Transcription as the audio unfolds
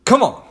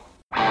Come on.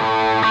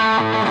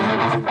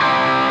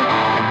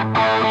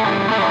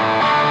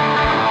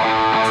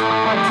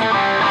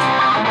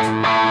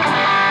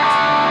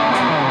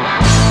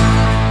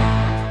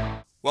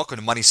 Welcome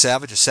to Money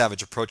Savage, a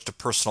savage approach to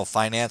personal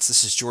finance.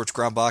 This is George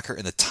Grumbacher,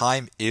 and the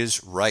time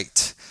is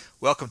right.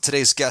 Welcome to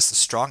today's guest, the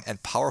strong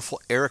and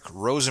powerful Eric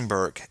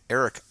Rosenberg.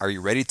 Eric, are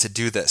you ready to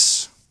do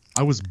this?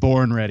 I was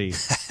born ready.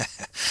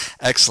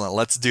 Excellent.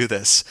 Let's do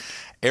this.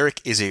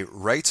 Eric is a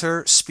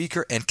writer,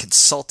 speaker, and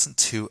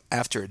consultant who,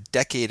 after a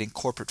decade in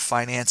corporate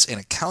finance and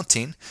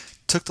accounting,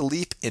 took the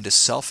leap into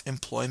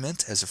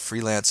self-employment as a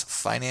freelance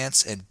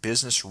finance and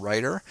business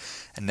writer,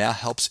 and now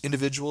helps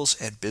individuals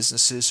and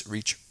businesses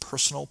reach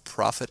personal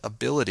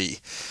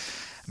profitability.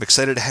 I'm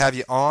excited to have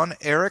you on,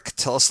 Eric.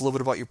 Tell us a little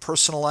bit about your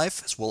personal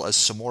life, as well as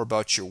some more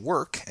about your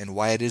work and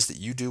why it is that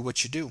you do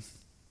what you do.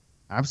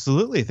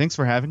 Absolutely. Thanks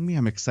for having me.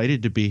 I'm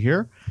excited to be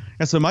here.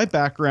 And so my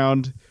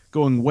background,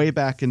 going way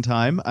back in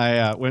time,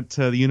 I went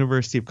to the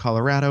University of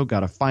Colorado,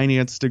 got a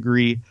finance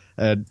degree.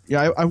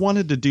 I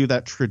wanted to do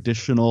that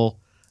traditional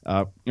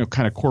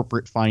kind of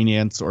corporate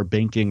finance or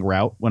banking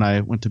route when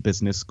I went to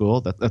business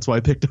school. That's why I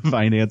picked a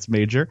finance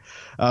major.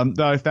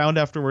 Though I found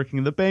after working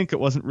in the bank, it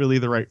wasn't really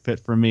the right fit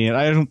for me. And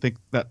I don't think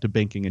that to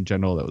banking in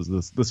general, that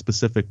was the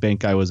specific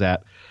bank I was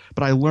at.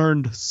 But I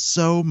learned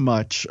so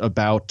much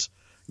about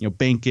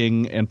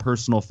banking and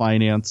personal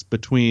finance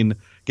between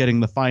getting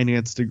the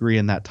finance degree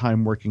and that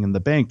time working in the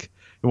bank.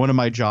 And one of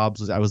my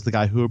jobs was I was the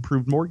guy who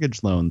approved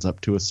mortgage loans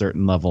up to a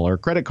certain level or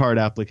credit card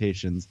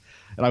applications.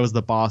 And I was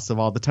the boss of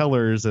all the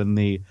tellers and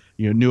the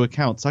new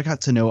accounts. So I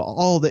got to know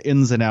all the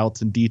ins and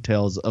outs and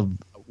details of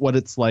what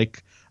it's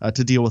like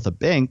to deal with a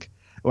bank.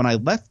 When I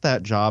left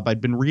that job, I'd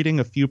been reading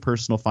a few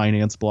personal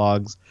finance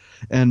blogs,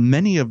 and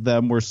many of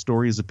them were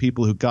stories of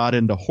people who got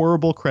into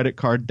horrible credit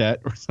card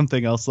debt or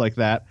something else like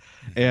that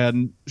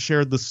and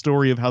shared the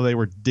story of how they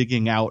were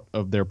digging out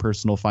of their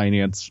personal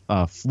finance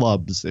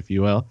flubs, if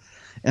you will.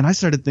 And I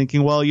started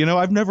thinking, well,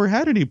 I've never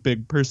had any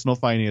big personal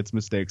finance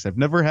mistakes. I've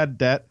never had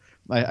debt.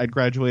 I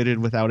graduated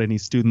without any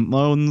student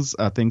loans,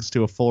 thanks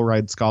to a full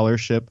ride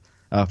scholarship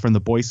from the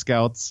Boy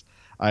Scouts.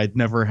 I'd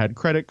never had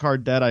credit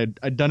card debt.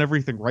 I'd done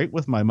everything right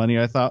with my money.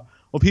 I thought,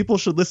 well, people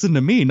should listen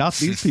to me, not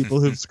these people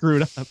who've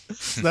screwed up.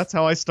 So that's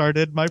how I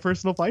started my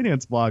personal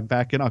finance blog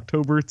back in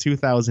October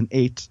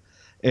 2008.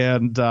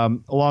 And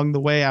along the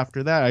way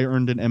after that, I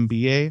earned an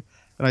MBA,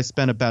 and I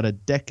spent about a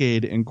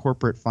decade in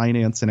corporate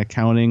finance and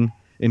accounting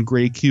in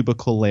gray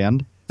cubicle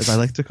land, as I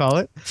like to call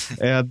it.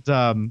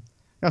 And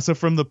so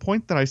from the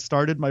point that I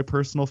started my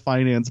personal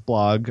finance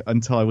blog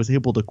until I was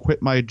able to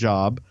quit my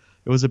job,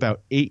 it was about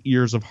 8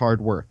 years of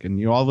hard work,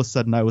 and all of a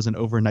sudden I was an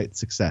overnight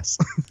success.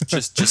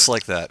 just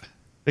like that.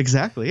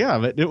 Exactly, yeah.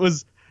 But it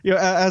was,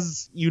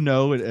 as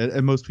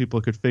and most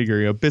people could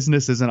figure,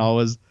 business isn't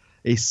always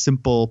a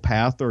simple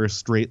path or a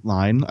straight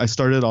line. I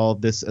started all of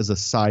this as a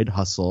side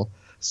hustle.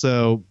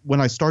 So when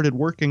I started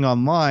working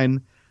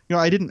online,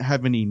 I didn't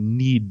have any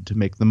need to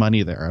make the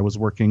money there. I was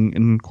working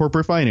in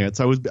corporate finance.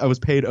 I was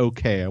paid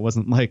okay. I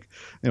wasn't like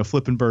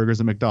flipping burgers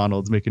at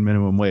McDonald's making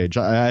minimum wage.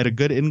 I had a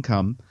good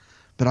income,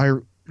 but I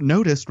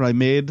noticed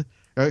when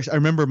I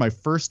remember my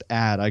first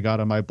ad I got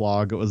on my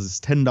blog, it was this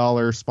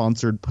 $10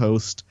 sponsored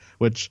post,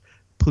 which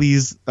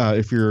please,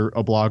 if you're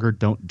a blogger,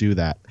 don't do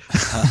that.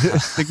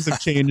 Things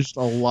have changed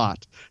a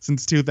lot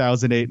since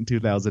 2008 and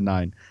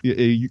 2009.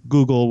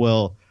 Google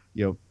will,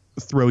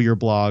 throw your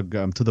blog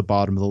to the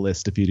bottom of the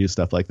list if you do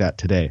stuff like that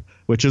today,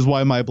 which is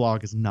why my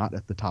blog is not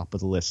at the top of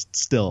the list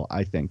still,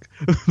 I think.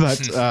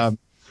 But I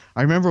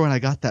remember when I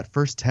got that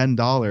first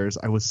 $10,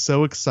 I was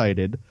so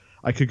excited.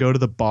 I could go to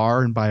the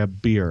bar and buy a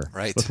beer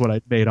with what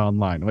I'd made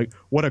online. Like,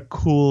 what a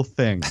cool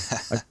thing.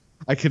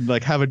 I could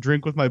have a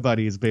drink with my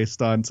buddies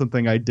based on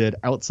something I did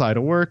outside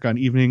of work on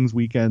evenings,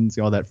 weekends,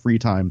 all that free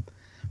time.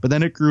 But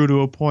then it grew to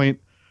a point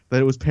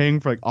that it was paying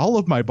for all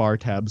of my bar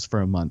tabs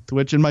for a month,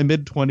 which in my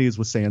mid-20s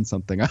was saying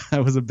something. I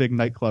was a big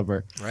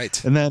nightclubber.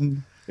 Right. And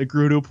then it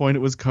grew to a point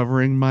it was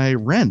covering my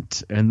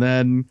rent. And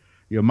then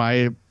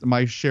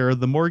my share of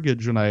the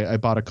mortgage when I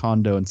bought a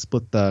condo and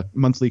split the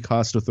monthly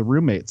cost with a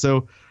roommate.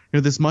 So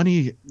this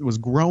money was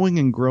growing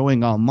and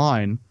growing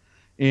online.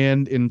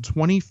 And in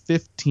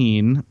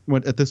 2015,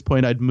 at this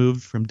point I'd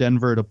moved from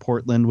Denver to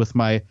Portland with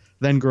my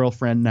then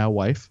girlfriend, now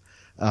wife.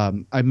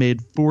 I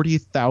made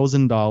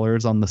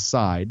 $40,000 on the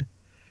side.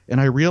 And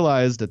I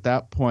realized at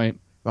that point,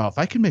 well, if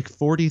I can make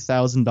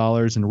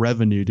 $40,000 in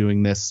revenue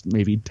doing this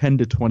maybe 10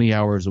 to 20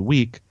 hours a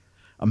week,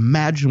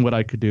 imagine what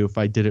I could do if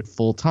I did it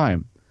full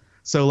time.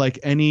 So like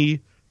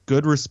any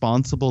good,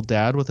 responsible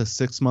dad with a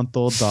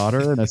 6-month-old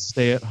daughter and a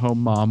stay-at-home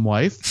mom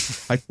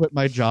wife, I quit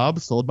my job,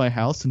 sold my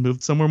house, and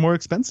moved somewhere more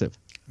expensive.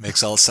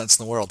 Makes all the sense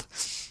in the world.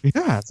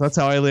 Yeah, so that's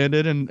how I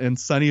landed in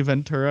sunny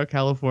Ventura,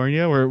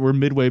 California. We're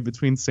midway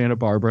between Santa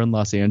Barbara and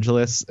Los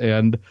Angeles,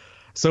 and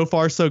so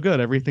far so good.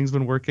 Everything's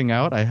been working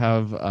out. I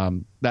have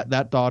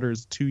that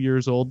daughter's 2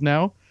 years old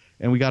now,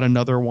 and we got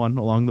another one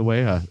along the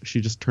way. She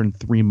just turned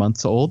 3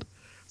 months old,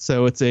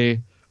 so it's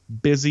a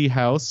busy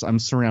house. I'm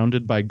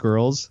surrounded by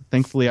girls.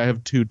 Thankfully, I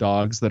have 2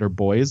 dogs that are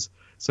boys,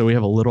 So we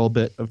have a little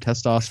bit of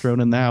testosterone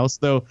in the house,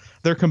 though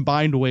their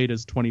combined weight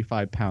is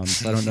 25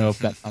 pounds. I don't know if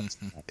that counts.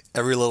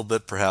 Every little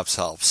bit perhaps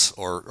helps,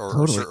 or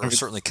Totally. or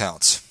certainly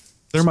counts.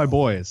 They're my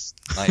boys.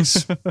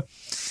 Nice.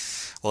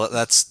 Well,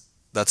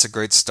 that's a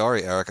great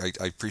story,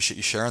 Eric. I appreciate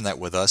you sharing that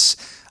with us.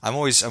 I'm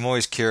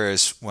always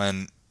curious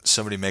when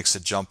somebody makes a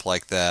jump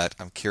like that.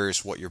 I'm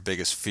curious what your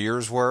biggest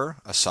fears were,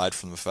 aside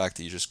from the fact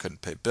that you just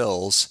couldn't pay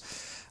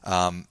bills,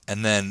 and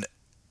then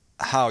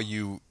how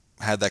you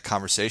had that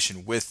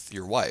conversation with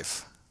your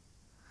wife.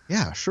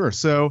 Yeah, sure.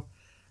 So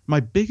my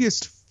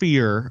biggest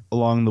fear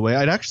along the way,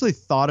 I'd actually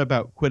thought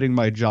about quitting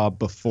my job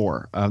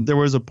before. There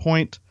was a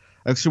point,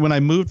 actually, when I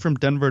moved from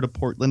Denver to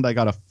Portland, I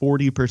got a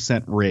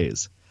 40%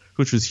 raise,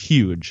 which was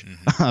huge.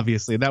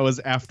 Obviously, that was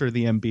after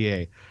the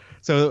MBA.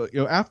 So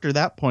after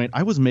that point,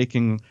 I was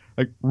making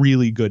like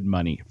really good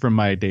money from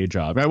my day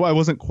job. I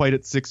wasn't quite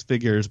at six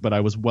figures, but I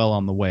was well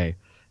on the way.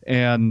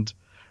 And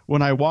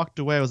when I walked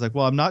away, I was like,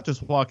 well, I'm not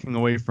just walking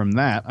away from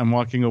that. I'm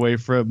walking away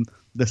from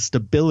the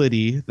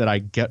stability that I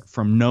get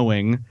from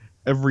knowing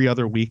every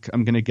other week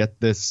I'm going to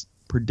get this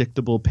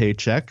predictable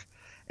paycheck.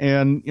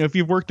 And if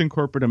you've worked in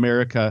corporate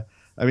America,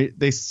 I mean,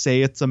 they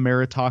say it's a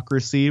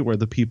meritocracy where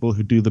the people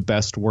who do the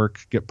best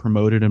work get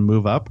promoted and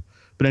move up.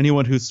 But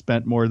anyone who's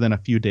spent more than a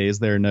few days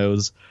there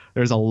knows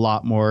there's a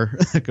lot more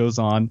that goes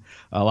on,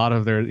 a lot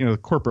of their,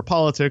 corporate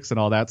politics and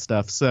all that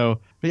stuff.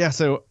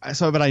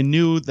 But I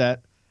knew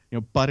that,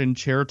 butt and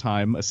chair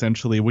time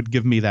essentially would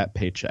give me that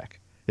paycheck.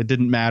 It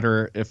didn't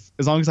matter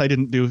as long as I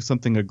didn't do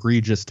something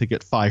egregious to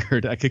get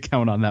fired, I could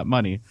count on that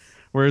money.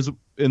 Whereas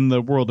in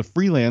the world of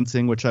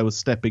freelancing, which I was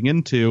stepping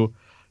into,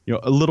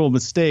 a little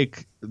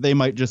mistake, they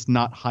might just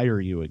not hire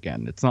you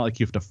again. It's not like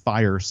you have to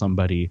fire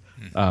somebody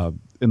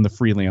in the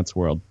freelance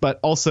world. But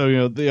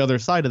also, the other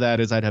side of that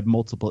is I'd have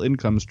multiple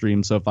income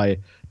streams. So if I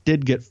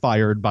did get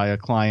fired by a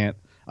client,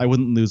 I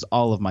wouldn't lose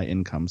all of my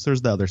income. So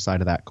there's the other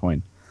side of that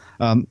coin.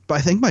 But I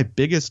think my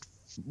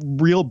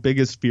real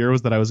biggest fear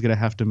was that I was going to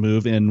have to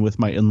move in with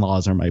my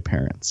in-laws or my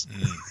parents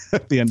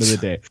at the end of the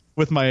day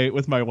with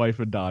my wife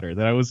and daughter,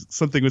 that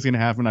something was going to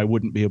happen. I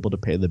wouldn't be able to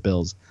pay the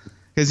bills.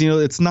 Because,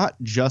 it's not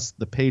just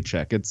the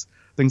paycheck. It's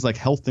things like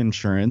health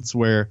insurance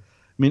where,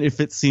 if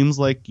it seems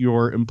like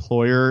your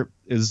employer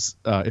is,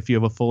 if you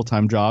have a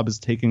full-time job, is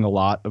taking a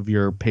lot of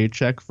your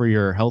paycheck for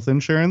your health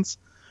insurance,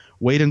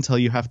 wait until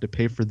you have to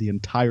pay for the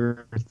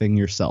entire thing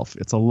yourself.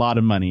 It's a lot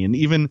of money. And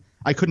even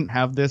I couldn't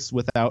have this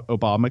without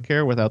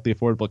Obamacare, without the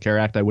Affordable Care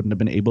Act. I wouldn't have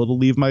been able to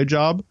leave my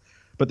job.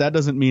 But that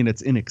doesn't mean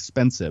it's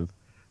inexpensive.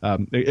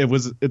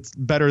 It's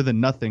better than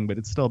nothing, but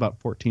it's still about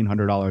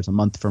 $1,400 a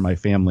month for my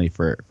family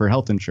for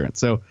health insurance.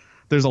 So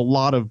there's a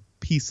lot of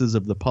pieces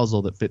of the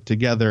puzzle that fit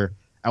together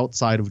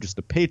outside of just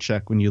a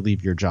paycheck when you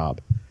leave your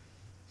job.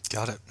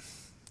 Got it.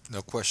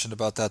 No question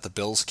about that. The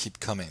bills keep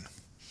coming.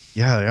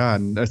 Yeah.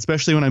 And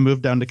especially when I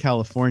moved down to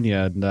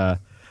California, and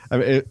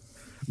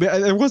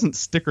there wasn't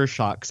sticker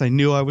shock because I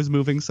knew I was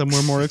moving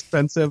somewhere more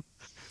expensive.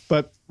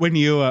 But when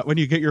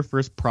you get your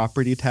first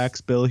property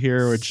tax bill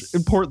here, which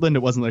in Portland, it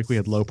wasn't like we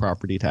had low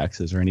property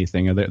taxes or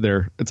anything.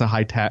 It's a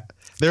high tax.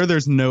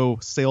 There's no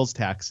sales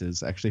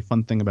taxes. Actually,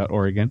 fun thing about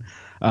Oregon,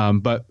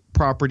 but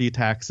property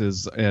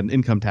taxes and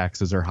income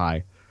taxes are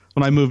high.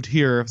 When I moved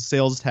here,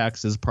 sales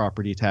taxes,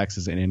 property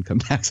taxes, and income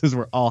taxes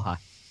were all high.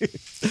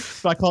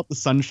 So I call it the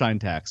sunshine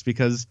tax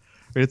because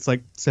it's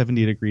like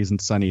 70 degrees and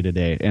sunny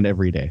today and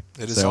every day.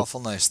 It is awful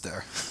nice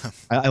there.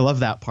 I love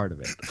that part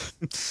of it.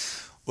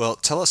 Well,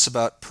 tell us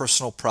about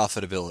personal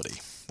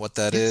profitability, what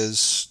that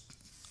is,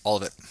 all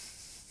of it.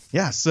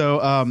 Yeah,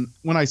 so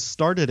when I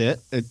started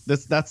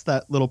that's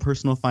that little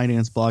personal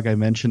finance blog I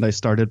mentioned. I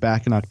started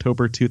back in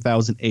October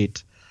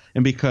 2008.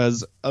 And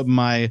because of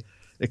my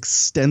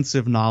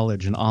extensive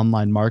knowledge in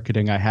online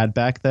marketing I had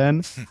back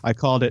then, I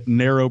called it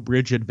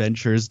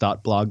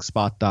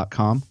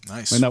narrowbridgeadventures.blogspot.com.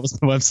 Nice. And that was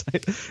the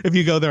website. If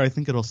you go there, I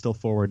think it'll still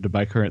forward to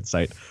my current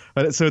site.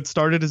 So it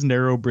started as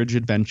Narrow Bridge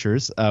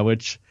Adventures,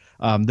 which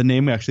the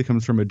name actually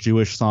comes from a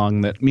Jewish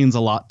song that means a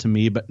lot to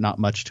me, but not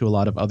much to a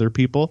lot of other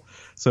people.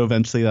 So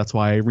eventually that's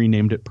why I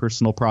renamed it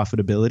Personal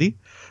Profitability.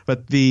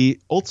 But the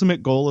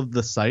ultimate goal of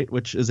the site,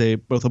 which is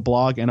both a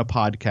blog and a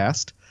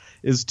podcast,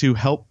 is to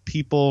help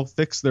people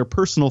fix their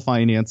personal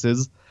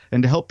finances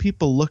and to help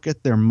people look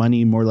at their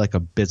money more like a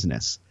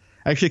business.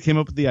 I actually came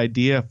up with the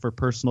idea for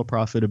Personal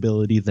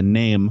Profitability, the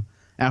name,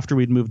 after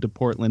we'd moved to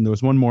Portland. There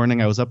was one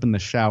morning I was up in the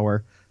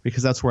shower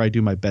because that's where I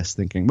do my best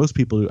thinking. Most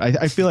people do.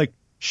 I feel like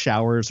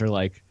showers are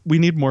we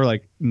need more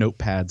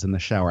notepads in the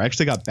shower. I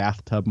actually got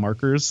bathtub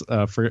markers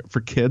for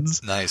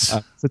kids. Nice.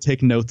 To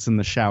take notes in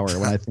the shower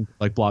when I think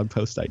blog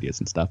post ideas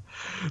and stuff.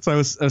 So I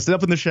was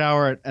up in the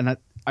shower and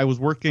I was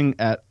working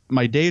at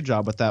my day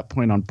job at that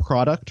point on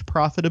product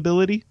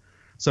profitability.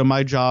 So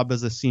my job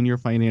as a senior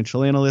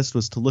financial analyst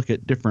was to look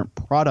at different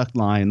product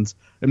lines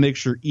and make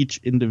sure each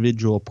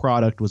individual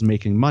product was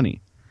making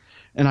money.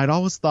 And I'd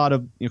always thought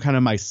of kind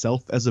of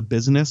myself as a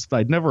business, but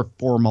I'd never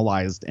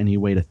formalized any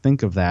way to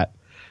think of that.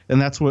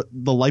 And that's what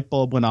the light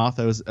bulb went off.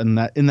 I was in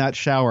that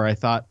shower. I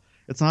thought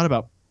it's not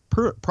about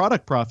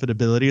product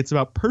profitability. It's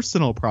about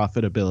personal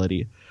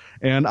profitability.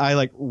 And I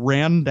like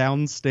ran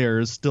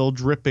downstairs, still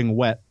dripping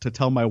wet, to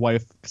tell my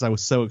wife because I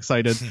was so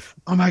excited.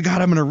 Oh my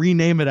God, I'm going to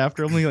rename it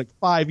after only like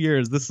 5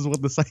 years. This is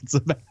what the site's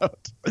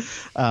about.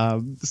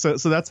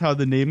 So that's how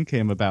the name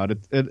came about.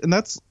 And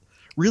that's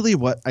really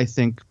what I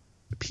think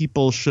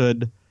people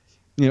should,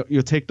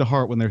 take to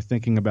heart when they're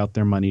thinking about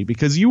their money,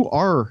 because you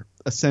are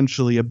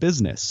essentially a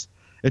business.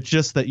 It's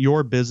just that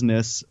your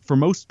business, for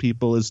most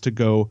people, is to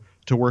go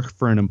to work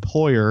for an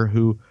employer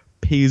who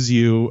pays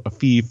you a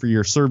fee for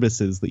your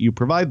services that you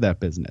provide that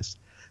business.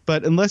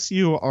 But unless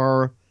you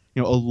are,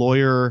 a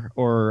lawyer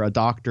or a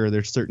doctor,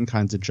 there's certain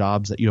kinds of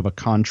jobs that you have a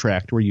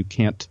contract where you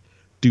can't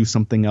do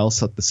something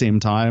else at the same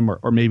time,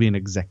 or maybe an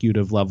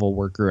executive level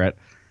worker at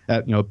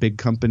a big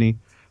company.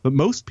 But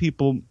most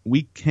people,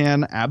 we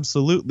can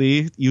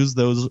absolutely use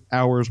those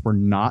hours we're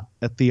not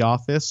at the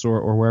office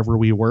or wherever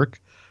we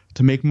work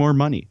to make more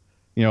money.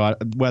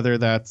 Whether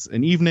that's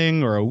an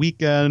evening or a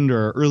weekend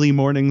or early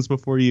mornings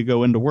before you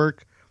go into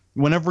work.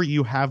 Whenever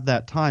you have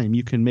that time,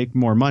 you can make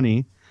more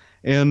money.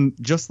 And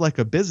just like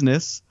a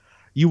business,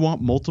 you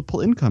want multiple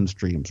income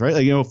streams, right?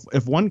 Like,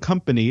 if one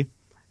company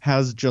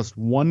has just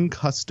one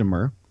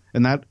customer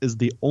and that is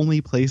the only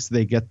place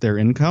they get their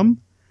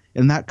income,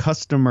 and that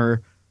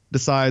customer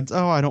decides,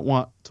 oh, I don't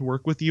want to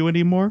work with you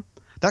anymore,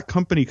 that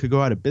company could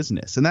go out of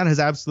business. And that has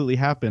absolutely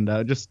happened.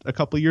 Just a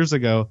couple years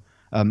ago,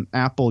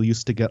 Apple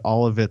used to get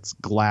all of its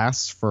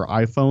glass for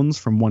iPhones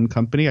from one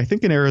company, I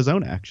think in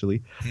Arizona,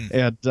 actually.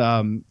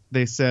 And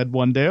they said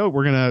one day, oh,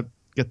 we're going to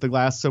get the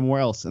glass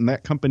somewhere else. And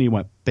that company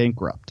went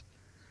bankrupt.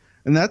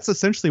 And that's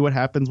essentially what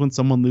happens when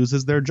someone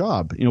loses their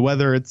job,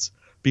 whether it's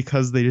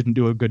because they didn't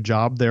do a good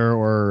job there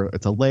or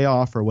it's a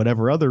layoff or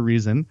whatever other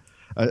reason.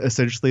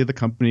 Essentially, the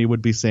company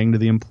would be saying to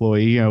the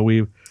employee,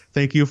 we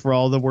thank you for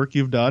all the work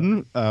you've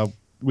done.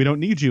 We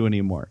don't need you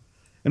anymore.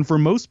 And for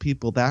most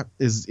people, that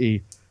is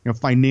a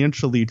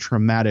financially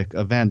traumatic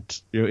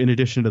event, in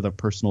addition to the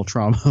personal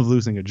trauma of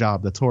losing a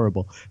job. That's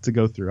horrible to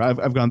go through.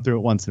 I've gone through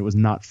it once and it was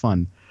not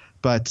fun.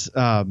 But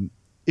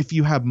if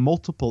you have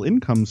multiple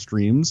income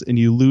streams and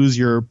you lose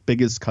your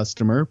biggest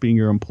customer, being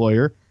your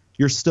employer,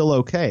 you're still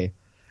okay.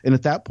 And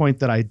at that point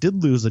that I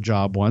did lose a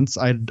job once,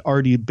 I'd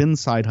already been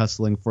side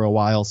hustling for a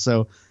while.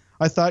 So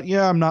I thought,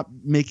 I'm not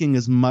making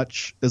as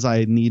much as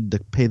I need to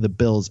pay the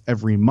bills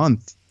every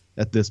month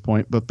at this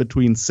point. But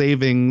between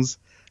savings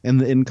and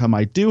the income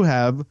I do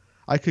have,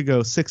 I could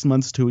go 6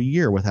 months to a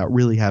year without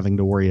really having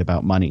to worry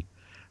about money.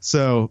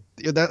 So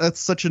that's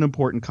such an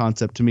important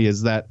concept to me,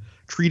 is that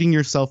treating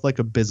yourself like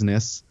a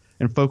business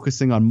and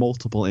focusing on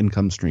multiple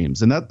income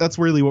streams. And that's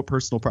really what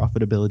personal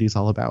profitability is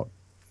all about.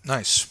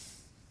 Nice.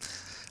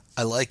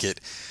 I like it.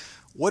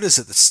 What is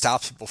it that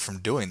stops people from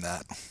doing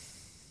that?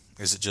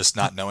 Is it just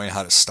not knowing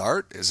how to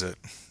start? Is it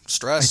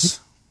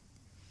stress?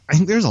 I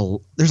think there's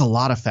a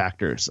lot of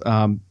factors.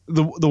 The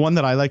one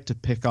that I like to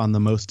pick on the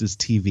most is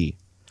TV.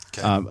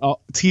 Okay.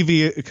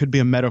 TV, it could be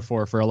a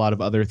metaphor for a lot of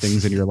other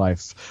things in your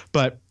life.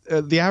 But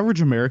the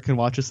average American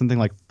watches something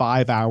like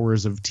 5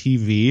 hours of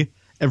TV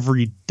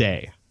every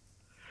day.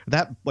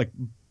 That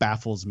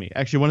baffles me.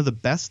 Actually, one of the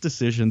best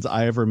decisions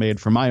I ever made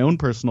for my own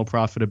personal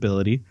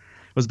profitability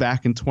was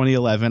back in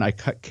 2011. I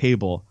cut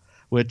cable,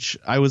 which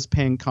I was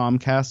paying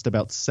Comcast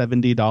about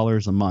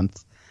 $70 a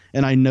month.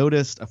 And I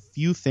noticed a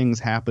few things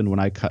happen when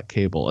I cut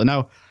cable. And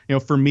now,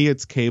 for me,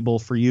 it's cable.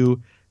 For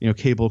you,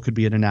 cable could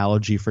be an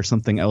analogy for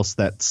something else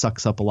that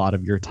sucks up a lot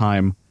of your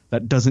time,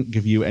 that doesn't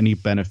give you any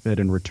benefit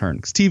in return.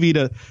 Because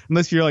TV,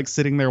 unless you're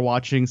sitting there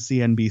watching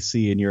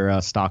CNBC and you're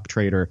a stock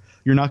trader,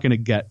 you're not going to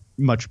get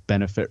much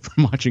benefit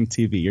from watching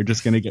TV. You're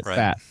just going to get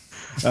fat.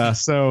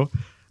 So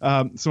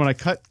when I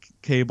cut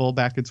cable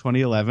back in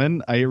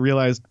 2011, I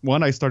realized,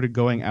 one, I started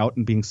going out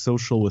and being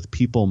social with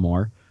people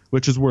more,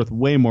 which is worth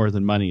way more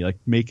than money, like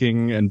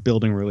making and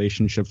building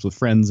relationships with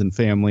friends and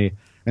family.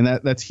 And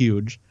that's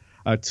huge.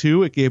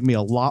 Two, it gave me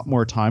a lot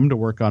more time to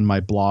work on my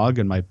blog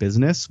and my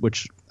business,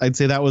 which I'd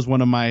say that was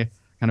one of my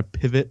kind of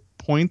pivot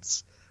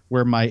points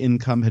where my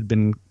income had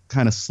been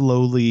kind of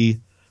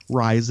slowly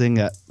rising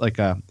at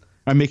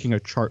I'm making a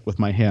chart with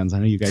my hands. I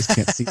know you guys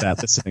can't see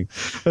that listening.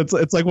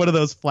 It's like one of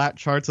those flat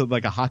charts with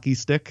like a hockey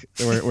stick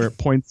where it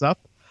points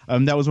up.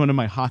 That was one of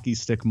my hockey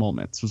stick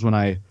moments, was when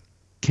I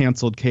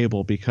canceled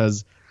cable,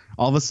 because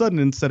all of a sudden,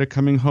 instead of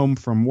coming home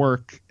from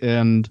work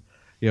and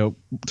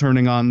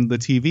turning on the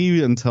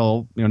TV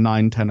until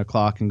 9-10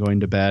 o'clock and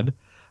going to bed,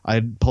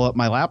 I'd pull up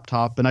my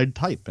laptop and I'd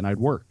type and I'd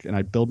work and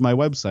I'd build my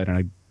website and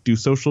I'd do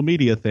social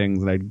media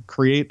things and I'd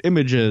create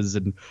images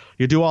and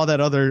do all that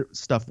other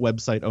stuff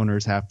website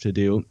owners have to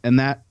do. And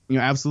that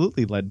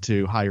absolutely led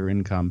to higher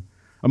income.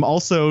 I'm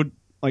also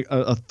like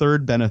a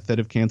third benefit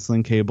of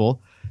canceling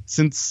cable.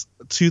 Since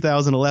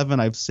 2011,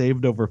 I've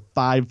saved over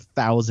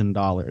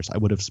 $5,000 I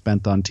would have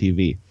spent on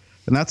TV.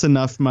 And that's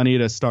enough money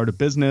to start a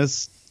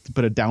business, to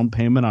put a down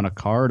payment on a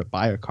car, to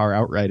buy a car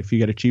outright if you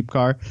get a cheap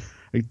car.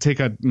 Like, take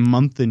a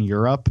month in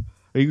Europe.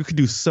 You could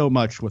do so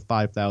much with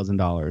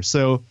 $5,000.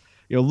 So,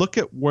 look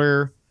at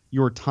where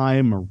your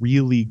time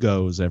really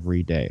goes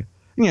every day.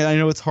 Yeah, I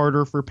know it's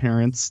harder for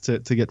parents to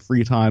get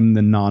free time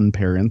than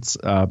non-parents,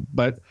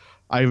 but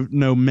I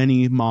know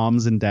many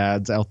moms and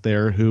dads out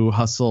there who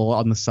hustle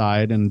on the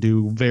side and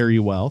do very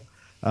well.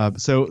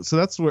 So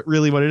that's what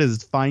it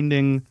is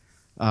finding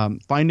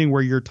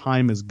where your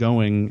time is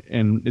going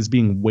and is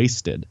being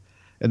wasted.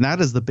 And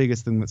that is the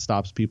biggest thing that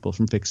stops people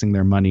from fixing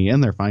their money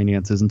and their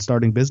finances and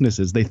starting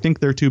businesses. They think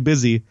they're too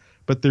busy,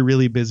 but they're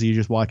really busy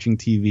just watching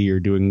TV or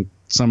doing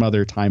some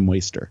other time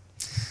waster.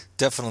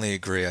 Definitely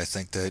agree. I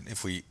think that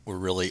if we were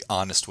really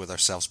honest with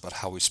ourselves about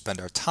how we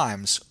spend our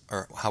times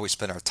or how we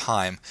spend our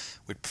time,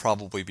 we'd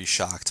probably be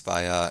shocked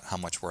by how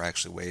much we're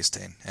actually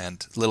wasting.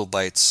 And little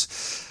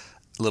bits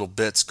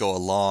go a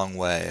long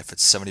way. If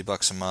it's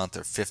 $70 a month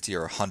or 50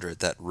 or 100,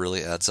 that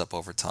really adds up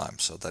over time.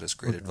 So that is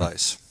great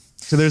advice.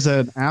 So there's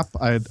an app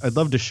I'd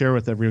love to share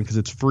with everyone because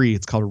it's free.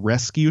 It's called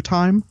Rescue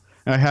Time.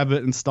 I have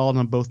it installed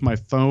on both my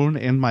phone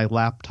and my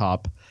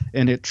laptop,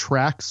 and it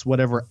tracks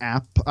whatever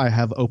app I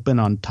have open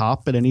on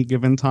top at any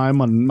given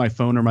time on my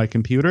phone or my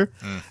computer.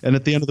 And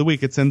at the end of the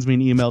week, it sends me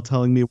an email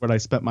telling me what I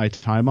spent my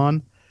time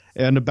on.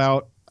 And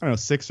about,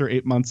 6 or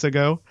 8 months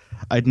ago,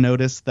 I'd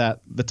noticed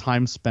that the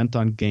time spent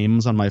on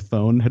games on my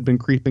phone had been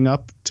creeping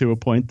up to a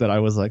point that I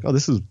was like, oh,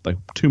 this is like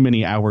too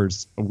many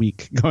hours a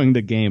week going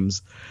to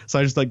games. So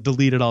I just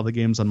deleted all the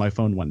games on my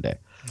phone one day.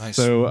 Nice.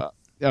 So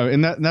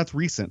and that's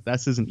recent.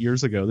 This isn't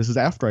years ago. This is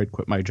after I'd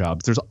quit my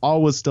job. There's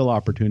always still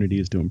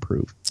opportunities to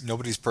improve.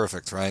 Nobody's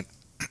perfect, right?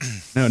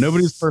 No,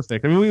 nobody's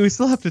perfect. I mean, we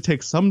still have to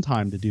take some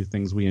time to do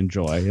things we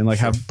enjoy and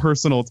have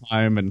personal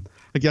time. And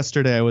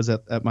yesterday I was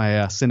at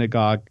my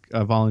synagogue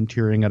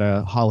volunteering at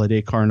a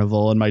holiday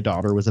carnival, and my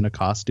daughter was in a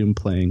costume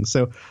playing.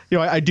 So,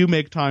 I do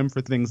make time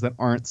for things that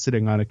aren't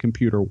sitting on a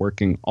computer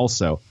working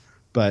also.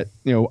 But,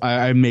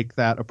 I make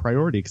that a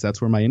priority because that's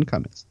where my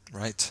income is.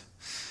 Right.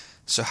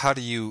 So how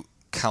do you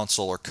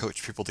counsel or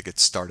coach people to get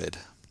started?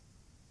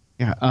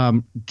 Yeah,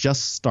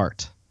 just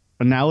start.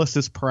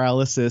 Analysis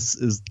paralysis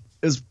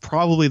is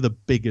probably the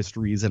biggest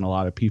reason a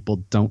lot of people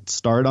don't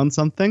start on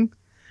something.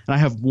 And I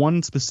have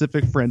one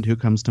specific friend who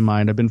comes to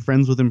mind. I've been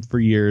friends with him for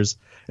years,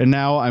 and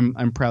now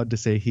I'm proud to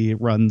say he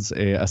runs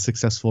a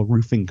successful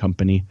roofing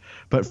company.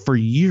 But for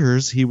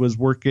years, he was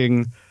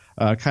working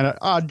kind of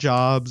odd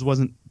jobs,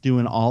 wasn't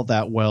doing all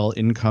that well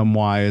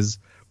income-wise,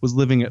 was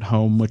living at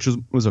home, which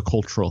was a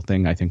cultural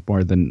thing, I think,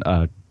 more than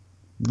a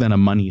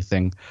money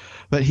thing.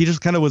 But he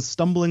just kind of was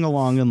stumbling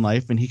along in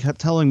life, and he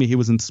kept telling me he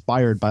was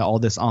inspired by all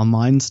this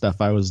online stuff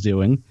I was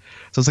doing.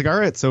 So I was like, all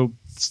right, so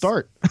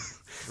start.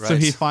 Right. So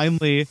he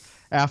finally,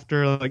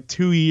 after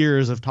 2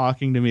 years of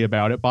talking to me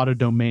about it, bought a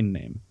domain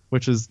name,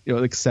 which is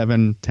like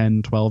 $7,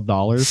 $10,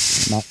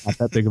 $12. not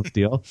that big of a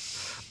deal.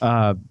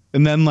 And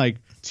then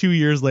 2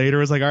 years later,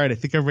 I was like, all right, I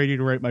think I'm ready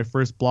to write my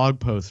first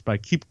blog post, but I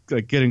keep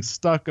getting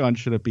stuck on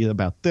should it be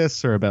about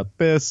this or about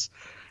this.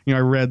 I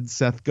read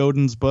Seth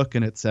Godin's book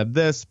and it said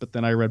this, but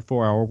then I read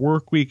 4 Hour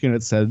Workweek and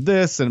it said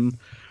this. And I'm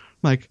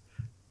like,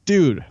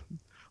 dude,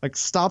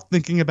 stop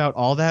thinking about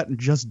all that and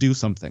just do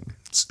something.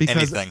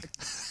 Because, anything.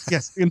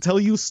 Yes, until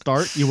you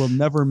start, you will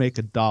never make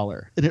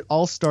 $1. And it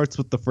all starts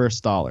with the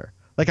first dollar.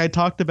 I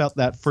talked about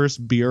that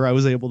first beer I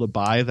was able to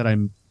buy that I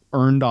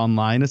earned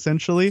online,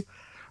 essentially.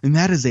 And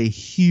that is a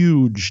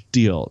huge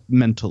deal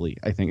mentally,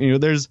 I think.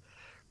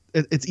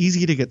 It's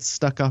easy to get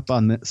stuck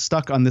on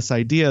this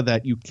idea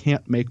that you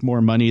can't make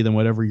more money than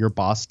whatever your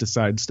boss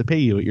decides to pay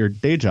you at your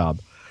day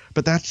job.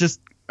 But that's just,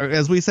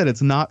 as we said,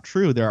 it's not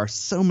true. There are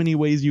so many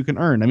ways you can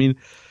earn. I mean,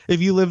 if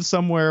you live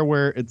somewhere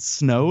where it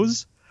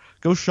snows,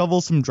 go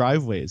shovel some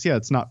driveways. Yeah,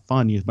 it's not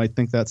fun. You might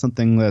think that's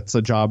something that's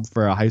a job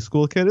for a high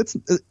school kid.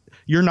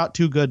 You're not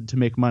too good to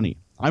make money.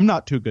 I'm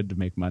not too good to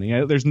make money.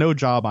 There's no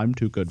job I'm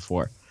too good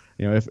for.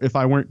 If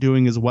I weren't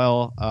doing as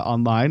well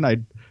online,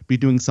 I'd be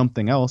doing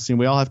something else.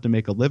 We all have to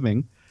make a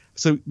living.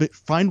 So but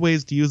find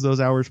ways to use those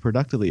hours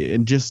productively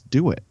and just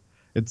do it.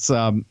 It's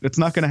not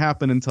going to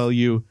happen until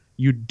you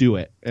do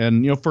it.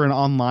 And, for an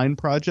online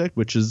project,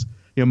 which is,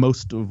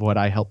 most of what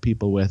I help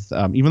people with,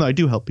 even though I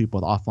do help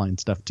people with offline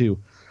stuff too.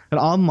 And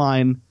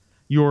online,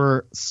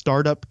 your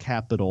startup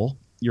capital,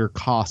 your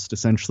cost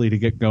essentially to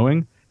get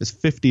going is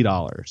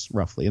 $50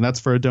 roughly. And that's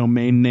for a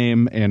domain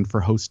name and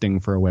for hosting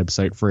for a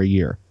website for a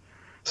year.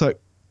 So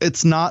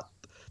it's not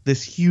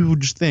this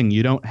huge thing.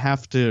 You don't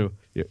have to,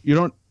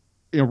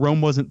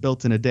 Rome wasn't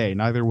built in a day.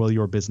 Neither will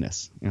your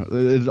business.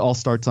 It all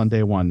starts on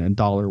day one and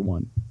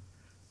 $1.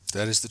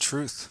 That is the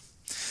truth.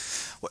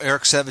 Well,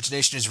 Eric, Savage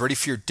Nation is ready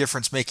for your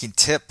difference-making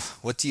tip.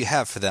 What do you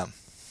have for them?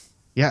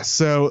 Yeah,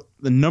 so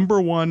the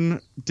number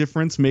one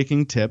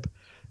difference-making tip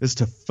is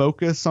to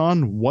focus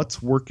on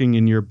what's working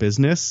in your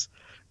business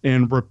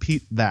and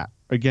repeat that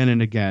again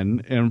and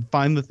again and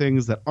find the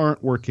things that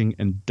aren't working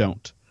and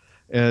don't.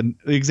 And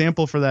the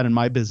example for that in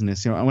my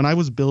business, when I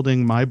was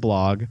building my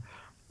blog,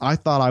 I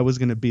thought I was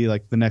going to be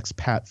like the next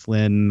Pat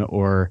Flynn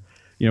or,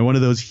 one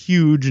of those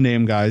huge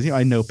name guys.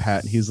 I know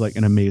Pat. He's like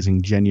an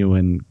amazing,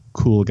 genuine,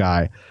 cool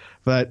guy.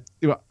 But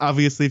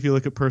obviously, if you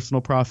look at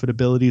Personal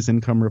Profitability's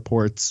income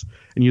reports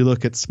and you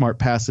look at Smart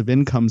Passive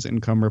Income's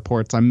income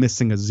reports, I'm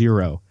missing a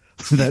zero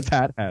that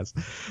Pat has.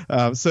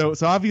 So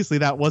obviously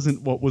that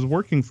wasn't what was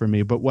working for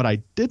me. But what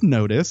I did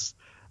notice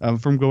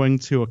from going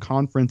to a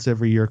conference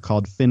every year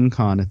called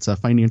FinCon. It's a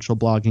financial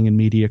blogging and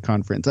media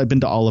conference. I've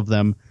been to all of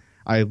them.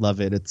 I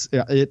love it.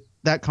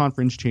 That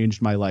conference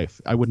changed my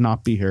life. I would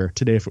not be here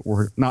today if it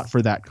were not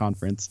for that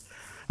conference.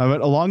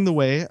 But along the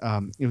way,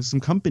 some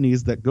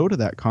companies that go to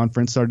that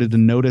conference started to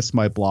notice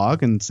my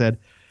blog and said,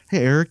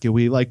 "Hey, Eric,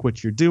 we like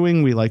what you're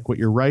doing. We like what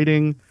you're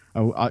writing.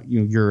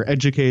 You're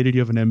educated.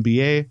 You have an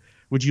MBA.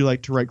 Would you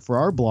like to write for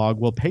our blog?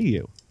 We'll pay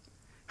you."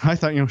 I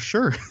thought,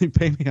 sure, you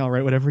pay me. I'll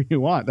write whatever you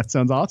want. That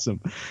sounds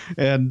awesome.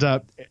 And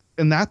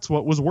that's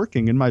what was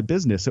working in my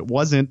business. It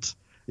wasn't,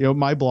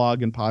 my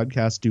blog and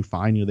podcast do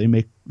fine. They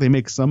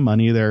make some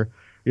money.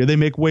 They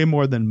make way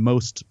more than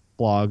most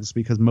blogs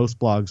because most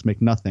blogs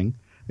make nothing.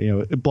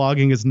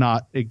 Blogging is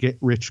not a get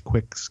rich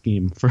quick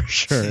scheme for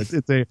sure.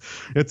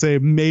 It's a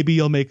maybe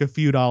you'll make a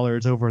few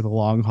dollars over the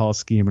long haul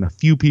scheme, and a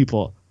few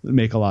people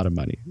make a lot of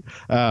money.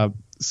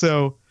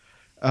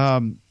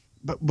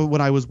 But when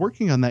I was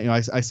working on that,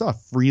 I saw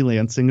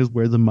freelancing is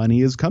where the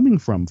money is coming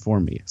from for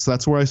me. So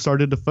that's where I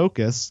started to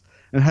focus.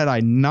 And had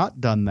I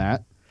not done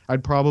that,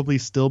 I'd probably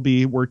still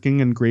be working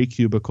in gray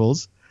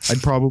cubicles.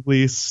 I'd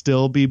probably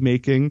still be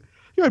making,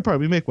 I'd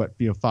probably make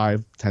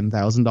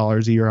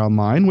 $5,000-$10,000 a year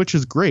online, which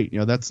is great.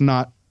 That's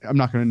not, I'm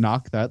not going to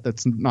knock that.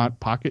 That's not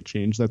pocket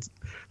change. That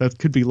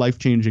could be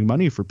life-changing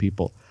money for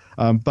people.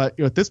 But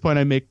at this point,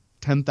 I make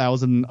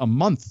 $10,000 a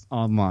month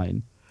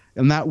online,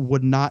 and that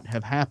would not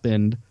have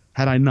happened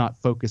had I not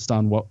focused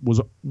on what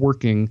was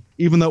working,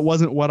 even though it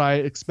wasn't what I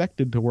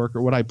expected to work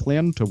or what I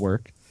planned to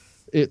work.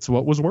 It's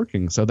what was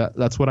working. So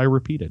that's what I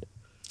repeated.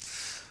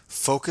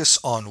 Focus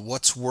on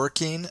what's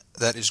working.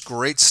 That is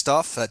great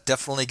stuff. That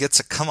definitely gets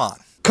a come on.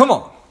 Come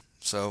on.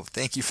 So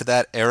thank you for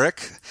that,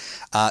 Eric.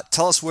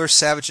 Tell us where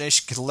Savage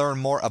Nation can learn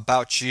more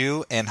about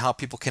you and how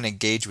people can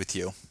engage with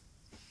you.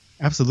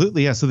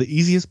 Absolutely. Yeah. So the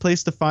easiest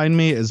place to find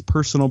me is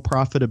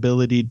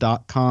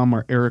personalprofitability.com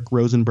or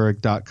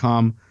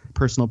ericrosenberg.com.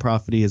 Personal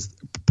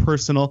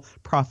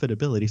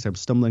profitability. So I'm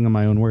stumbling on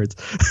my own words.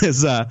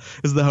 is the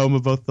home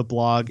of both the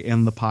blog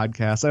and the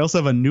podcast. I also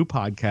have a new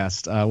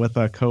podcast with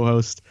a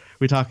co-host.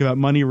 We talk about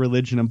money,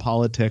 religion, and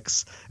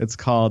politics. It's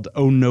called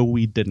 "Oh No,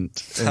 We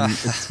Didn't," and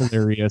it's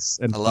hilarious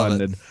and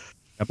fun. And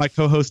my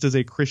co-host is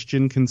a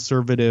Christian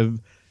conservative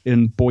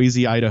in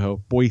Boise,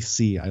 Idaho.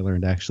 Boise, I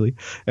learned actually,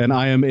 and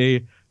I am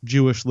a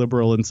Jewish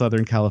liberal in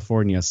Southern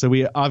California. So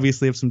we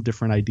obviously have some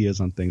different ideas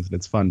on things, and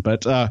it's fun.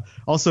 But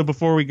also,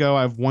 before we go,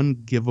 I have one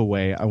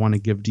giveaway I want to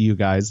give to you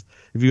guys.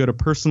 If you go to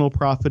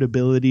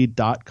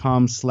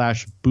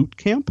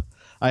personalprofitability.com/bootcamp,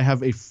 I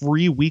have a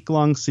free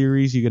week-long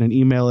series. You get an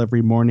email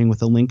every morning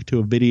with a link to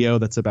a video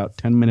that's about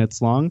 10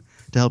 minutes long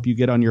to help you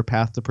get on your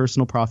path to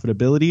personal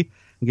profitability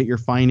and get your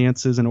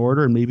finances in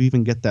order and maybe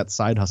even get that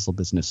side hustle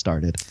business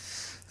started.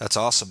 That's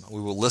awesome.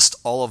 We will list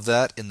all of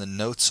that in the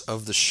notes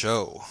of the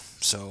show.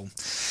 So,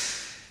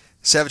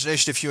 Savage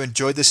Nation, if you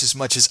enjoyed this as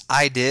much as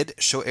I did,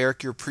 show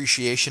Eric your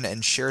appreciation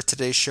and share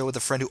today's show with a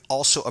friend who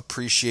also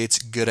appreciates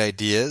good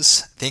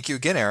ideas. Thank you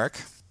again,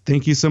 Eric.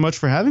 Thank you so much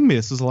for having me.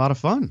 This was a lot of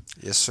fun.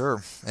 Yes,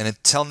 sir. And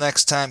until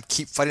next time,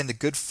 keep fighting the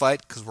good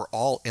fight because we're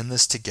all in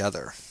this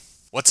together.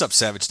 What's up,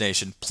 Savage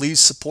Nation?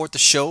 Please support the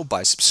show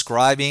by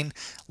subscribing,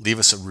 leave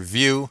us a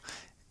review,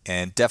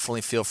 and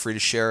definitely feel free to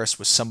share us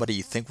with somebody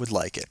you think would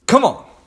like it. Come on.